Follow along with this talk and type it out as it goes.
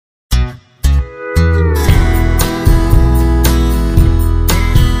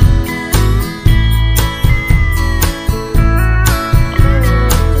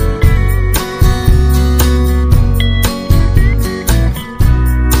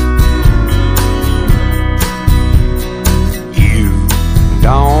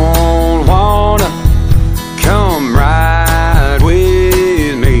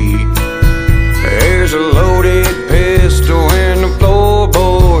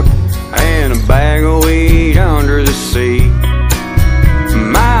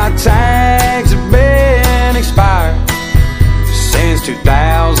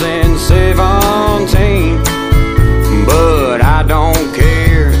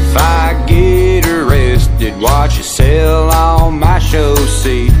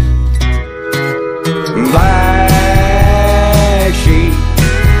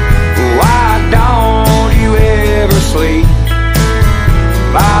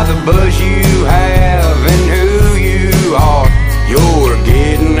the buzz you have and who you are. You're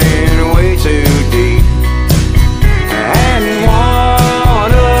getting in way too deep. And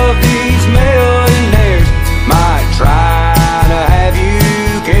one of these millionaires might try to have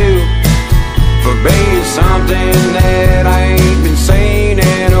you killed for being something that I ain't been seen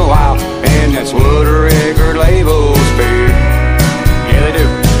in a while. And that's what record labels fear. Yeah, they do.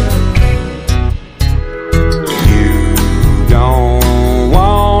 You don't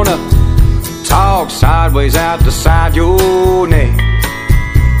wanna talk sideways out the side your neck.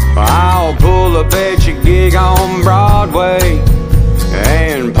 I'll pull up at your gig on Broadway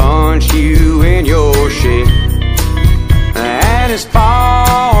and punch you in your shit. And as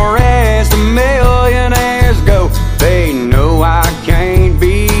far as the millionaires go, they know I can't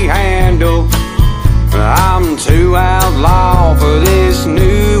be handled. I'm too outlaw for this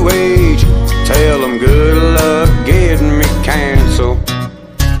new age. Tell them good luck getting me canceled.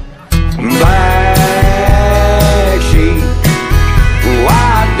 Black sheep,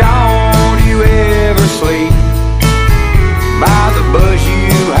 why don't you ever sleep? By the buzz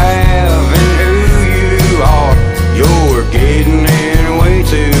you have and who you are. You're getting in way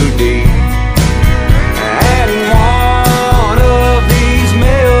too deep. And one of these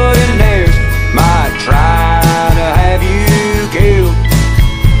millionaires might try to have you killed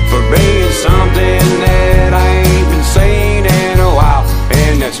for being something that I ain't been seen in a while.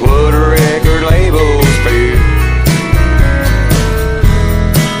 And that's what